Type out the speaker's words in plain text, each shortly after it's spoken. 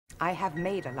I have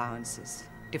made allowances.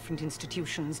 Different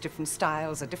institutions, different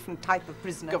styles, a different type of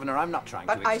prisoner. Governor, I'm not trying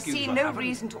to excuse But I see what no happened.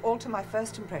 reason to alter my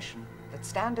first impression that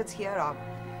standards here are,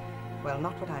 well,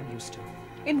 not what I'm used to.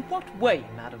 In what way,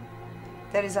 madam?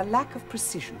 There is a lack of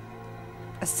precision,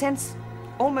 a sense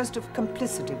almost of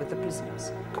complicity with the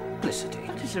prisoners. Complicity?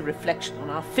 That is a reflection on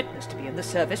our fitness to be in the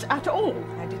service at all.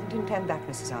 I didn't intend that,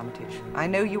 Mrs. Armitage. I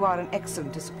know you are an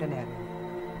excellent disciplinarian.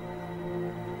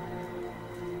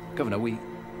 Governor, we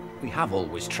have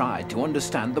always tried to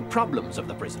understand the problems of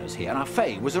the prisoners here. Our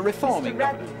Faye was a reforming Mr.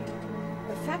 Radley,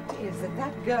 the fact is that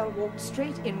that girl walked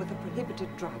straight in with a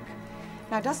prohibited drug.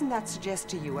 Now, doesn't that suggest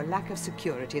to you a lack of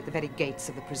security at the very gates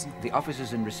of the prison? The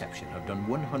officers in reception have done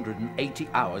 180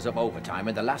 hours of overtime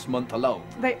in the last month alone.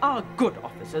 They are good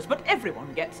officers, but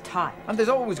everyone gets tired. And there's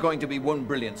always going to be one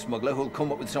brilliant smuggler who'll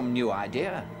come up with some new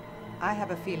idea. I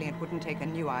have a feeling it wouldn't take a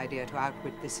new idea to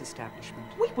outwit this establishment.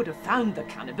 We would have found the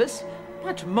cannabis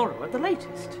by tomorrow at the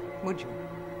latest. Would you?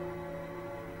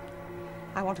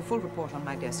 I want a full report on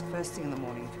my desk first thing in the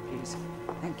morning, if you please.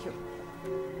 Thank you.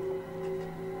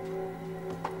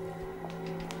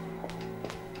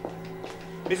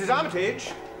 Mrs. Armitage?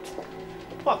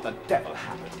 What the devil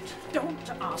happened?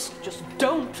 Don't ask. Just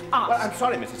don't ask. Well, I'm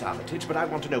sorry, Mrs. Armitage, but I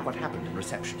want to know what happened in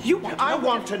reception. You want to know? I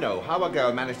want to know how a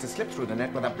girl managed to slip through the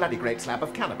net with a bloody great slab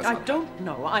of cannabis I on her. don't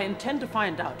know. I intend to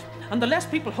find out. And the less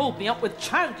people hold me up with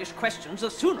childish questions, the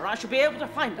sooner I shall be able to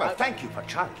find Well, out. thank you for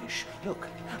childish. Look,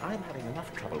 I'm having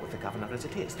enough trouble with the governor as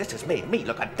it is. This has made me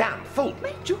look a damn fool.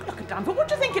 Made you look a damn fool? What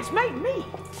do you think it's made me?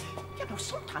 You know,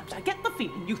 sometimes I get the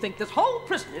feeling you think this whole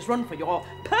prison is run for your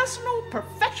personal,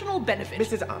 professional benefit.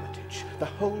 Mrs. Armitage, the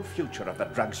whole future of the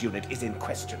drugs unit is in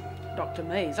question. Dr.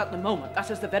 Mays, at the moment,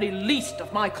 that is the very least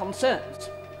of my concerns.